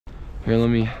Here, let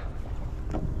me.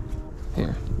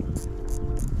 Here.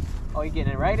 Oh, you're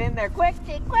getting it right in there. Quick,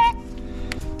 quick.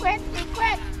 Quick,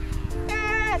 quick.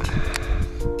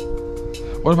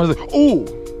 What if I was like, oh!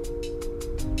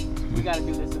 We gotta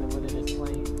do this within this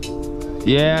plane.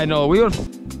 Yeah, I know. We gotta.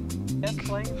 This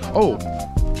plane. Oh,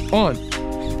 on.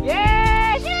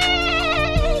 Yeah!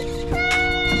 Yay!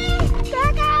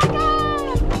 Go, go,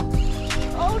 go!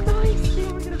 Oh, nice.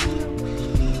 Dude, we're gonna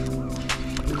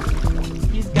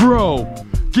be Bro,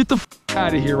 get the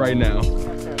out of here right now.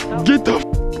 Get the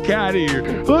out of here.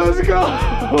 Let's go.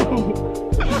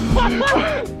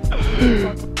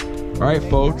 All right,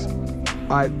 folks.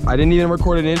 I didn't even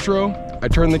record an intro. I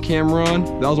turned the camera on.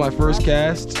 That was my first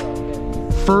cast.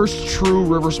 First true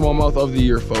river smallmouth of the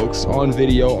year, folks. On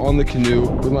video, on the canoe,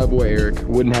 with my boy Eric.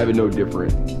 Wouldn't have it no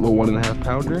different. Little 1.5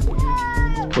 pounder.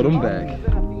 Put him back.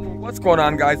 What's going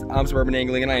on, guys? I'm Suburban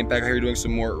Angling, and I am back out here doing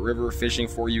some more river fishing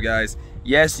for you guys.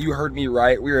 Yes, you heard me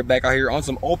right. We are back out here on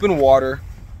some open water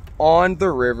on the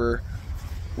river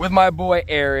with my boy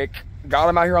Eric. Got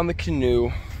him out here on the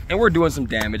canoe, and we're doing some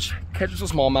damage, catching some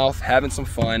smallmouth, having some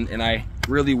fun, and I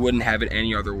really wouldn't have it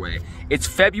any other way. It's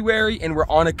February, and we're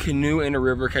on a canoe in a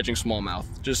river catching smallmouth.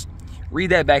 Just read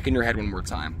that back in your head one more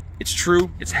time. It's true,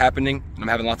 it's happening, and I'm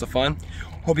having lots of fun.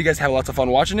 Hope you guys have lots of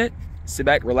fun watching it. Sit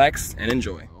back, relax, and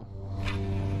enjoy.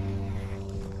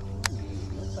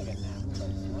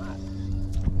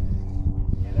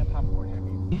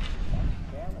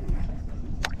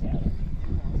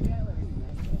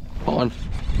 On.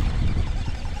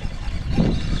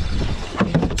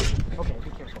 Okay, be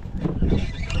careful.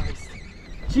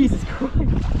 Jesus Christ.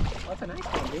 That's a nice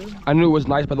one, dude. I knew it was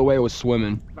nice by the way it was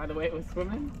swimming. By the way it was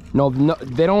swimming? No,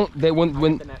 they don't. They when.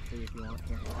 The net for you if you want.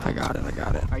 Here. I got it.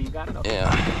 Oh, you got it? Okay.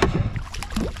 Yeah.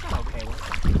 Okay, well,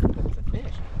 it's a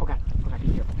fish. Okay, be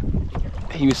careful.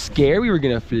 He was scared we were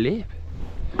gonna flip.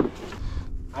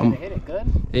 I hit it good.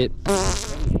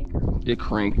 It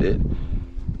cranked it.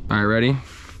 All right, ready?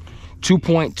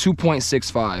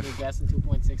 2.65. You're guessing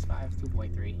 2.65,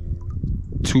 2.3.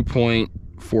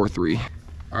 2.43.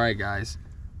 All right, guys.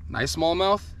 Nice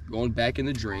smallmouth going back in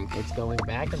the drink. It's going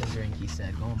back in the drink, he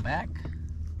said. Going back.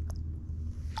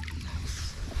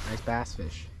 Nice bass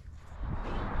fish.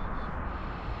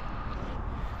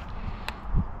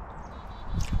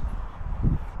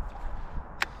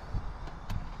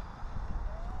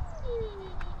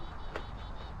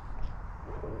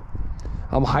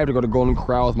 I'm hyped to go to Golden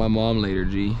Corral with my mom later,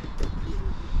 G.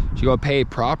 She gonna pay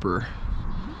proper.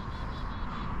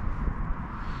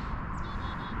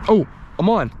 Oh, I'm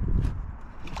on.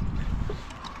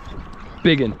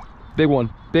 Big one, big one,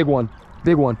 big one,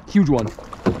 big one, huge one.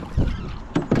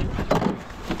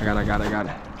 I got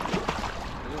it.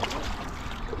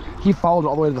 He followed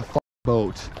all the way to the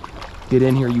boat. Get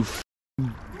in here, you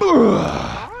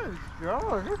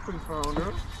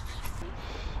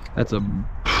That's a...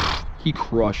 He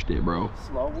crushed it, bro.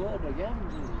 Slow wood again.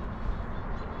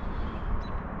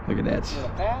 Look at that.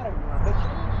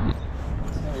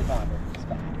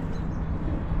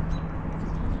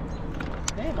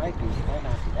 It might be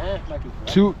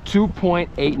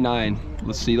 2.89.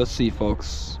 Let's see,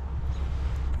 folks.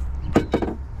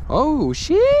 Oh,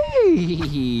 shit.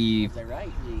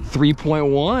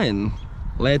 3.1.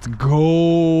 Let's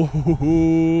go.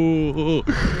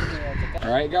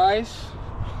 All right, guys.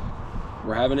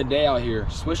 We're having a day out here.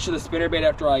 Switched to the spinnerbait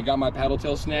after I got my paddle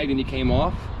tail snagged and he came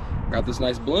off. Got this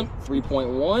nice blimp,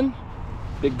 3.1.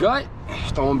 Big gut,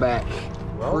 throw him back.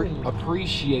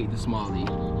 Appreciate the smalley.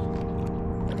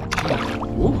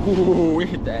 Ooh, we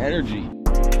hit the energy.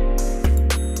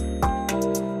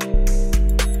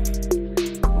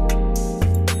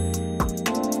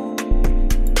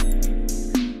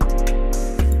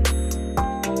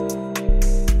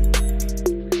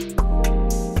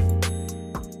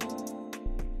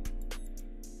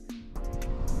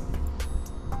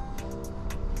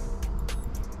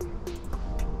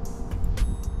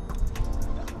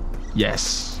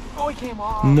 Yes. Oh, he came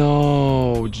off.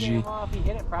 No, G. He came off. He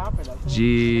hit it proper though.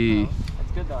 G.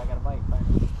 That's good though. I got a bite.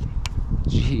 Finally.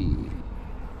 G. He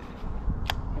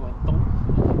went thump.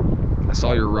 I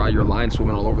saw your line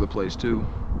swimming all over the place too.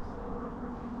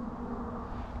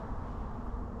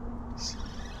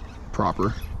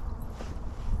 Proper.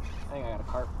 I think I got a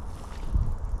carp.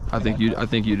 I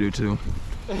think you do too.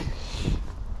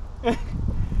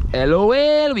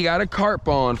 LOL, we got a carp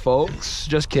on, folks.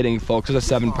 Just kidding, folks.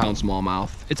 It's a 7-pound smallmouth.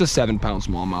 It's a 7-pound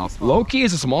smallmouth. Low key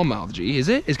is a smallmouth, G. Is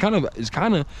it? It's kind of.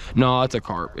 No, it's a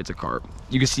carp. It's a carp.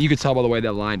 You could tell by the way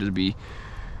that line just be.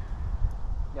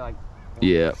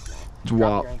 Yeah. It's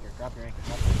wild. Drop your anchor.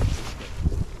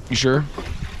 You sure?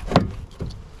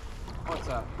 What's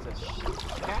up? It's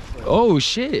a catfish. Oh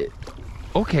shit.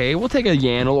 Okay, we'll take a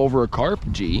Yannel over a carp,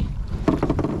 G.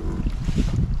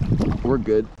 We're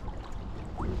good.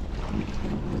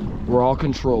 We're all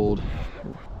controlled.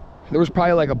 There was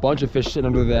probably like a bunch of fish sitting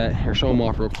under that. Here, show them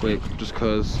off real quick, just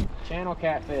cause. Channel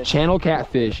catfish. Channel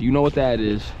catfish, you know what that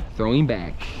is. Throw him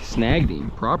back. Snagged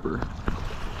him, proper.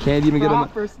 Can't even get him.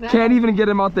 Can't even get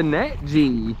him out the net,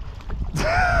 G.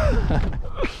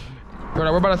 We're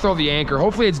about to throw the anchor.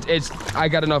 Hopefully it's I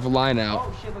got enough line out.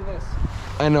 Oh shit, look at this.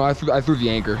 I know, I threw the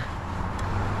anchor.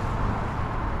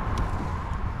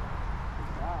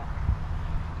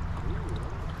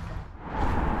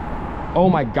 Oh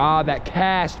my God, that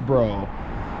cast, bro.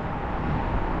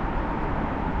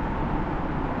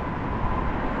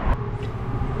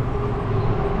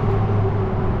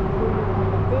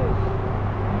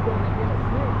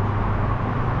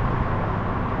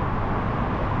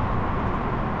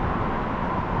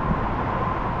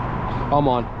 I'm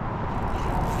on.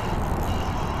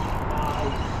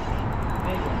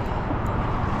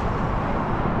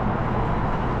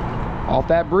 Off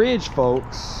that bridge,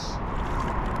 folks.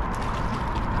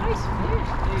 Nice fish,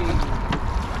 dude.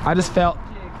 I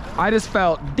just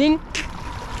felt dink.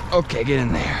 Okay, get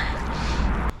in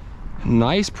there.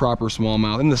 Nice proper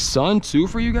smallmouth. In the sun too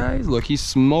for you guys. Look, he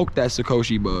smoked that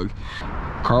Sakoshi bug.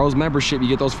 Carl's membership, you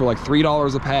get those for like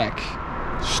 $3 a pack.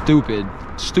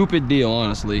 Stupid deal,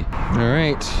 honestly. All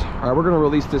right, we're gonna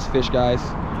release this fish, guys.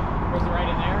 Was it right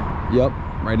in there? Yep,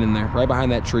 right in there, right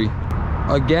behind that tree.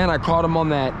 Again, I caught him on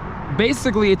that.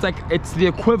 Basically, it's the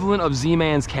equivalent of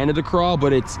Z-Man's Canada crawl,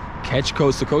 but it's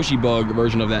Ketchko Sakoshi bug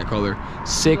version of that color.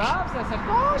 Sick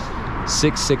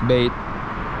bait.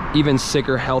 Even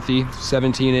sicker, healthy,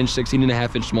 17-inch,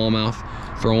 16.5-inch smallmouth.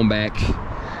 Throw him back.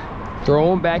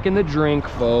 Throw him back in the drink,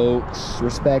 folks.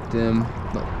 Respect him.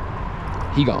 Look,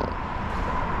 he gone.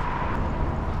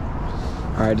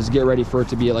 All right, just get ready for it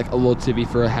to be like a little tippy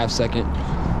for a half second.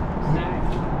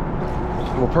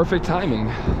 Well, perfect timing.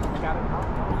 I got it.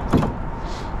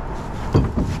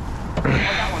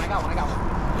 I got one.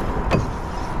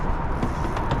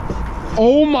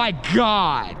 Oh my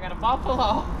God. I got a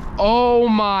buffalo. Oh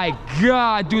my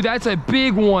God, dude, that's a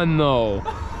big one though.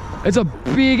 It's a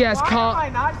big ass Why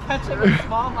am I not catching a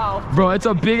smallmouth? Bro, it's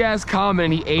a big ass common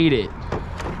and he ate it.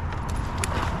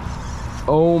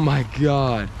 Oh my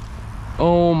God.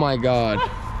 Oh my God.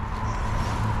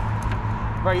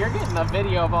 Bro, you're getting a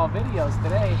video of all videos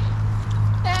today.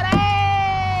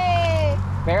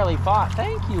 Barely fought.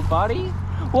 Thank you, buddy.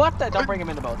 What the? Don't bring him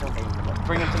in the boat. Don't bring him in the boat.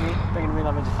 Bring him to me.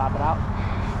 Let me just pop it out.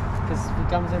 Because if he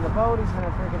comes in the boat, he's gonna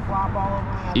freaking flop all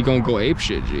over me. He gonna go ape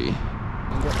shit, G.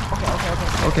 Okay.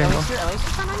 Okay. At least you're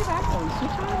trying on your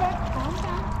back. Calm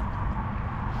down.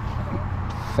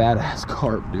 Fat ass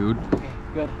carp, dude. Okay,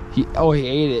 good. He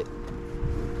ate it.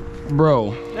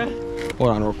 Bro. Hold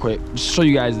on real quick. Just show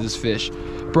you guys this fish.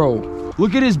 Bro,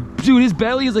 look at his his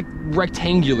belly is like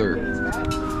rectangular.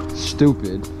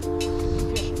 Stupid.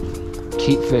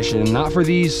 Keep fishing. Not for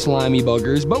these slimy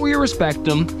buggers, but we respect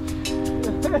them.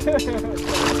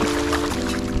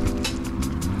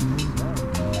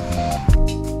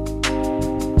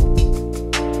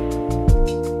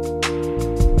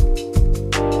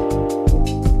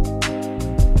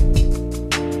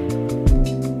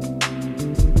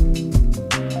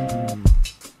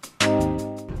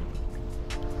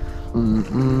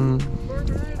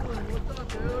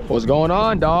 What's going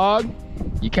on, dog?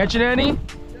 You catching any? Yeah,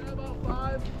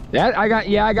 about 5.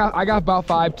 Yeah, I got about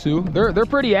 5 too. They're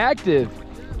pretty active. Yeah,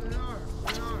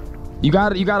 they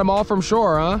are. You got them all from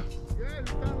shore, huh? Yeah,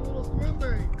 just got a little swim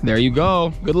bait. There you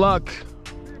go. Good luck. Hey,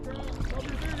 bro, love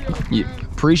your video, You, man.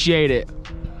 appreciate it.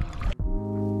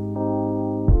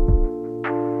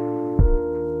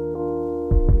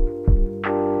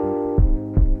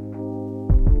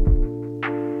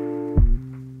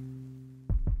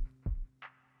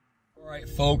 Alright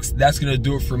folks, that's gonna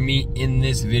do it for me in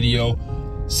this video.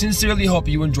 Sincerely hope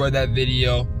you enjoyed that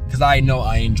video, because I know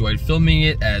I enjoyed filming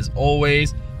it as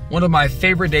always. One of my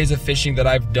favorite days of fishing that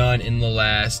I've done in the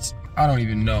last, I don't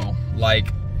even know,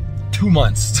 like 2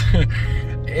 months.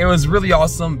 It was really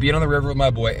awesome being on the river with my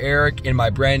boy Eric in my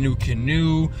brand new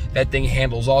canoe. That thing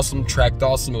handles awesome, tracked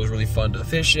awesome. It was really fun to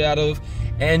fish out of.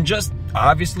 And just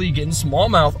obviously getting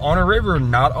smallmouth on a river,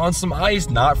 not on some ice,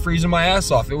 not freezing my ass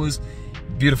off. It was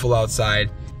beautiful outside.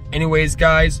 Anyways,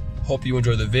 guys, hope you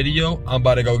enjoyed the video. I'm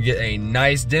about to go get a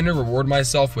nice dinner, reward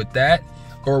myself with that.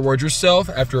 Go reward yourself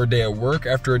after a day of work,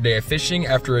 after a day of fishing,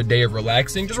 after a day of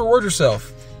relaxing. Just reward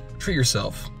yourself. Treat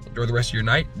yourself. Enjoy the rest of your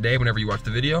night, day, whenever you watch the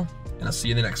video, and I'll see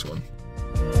you in the next one.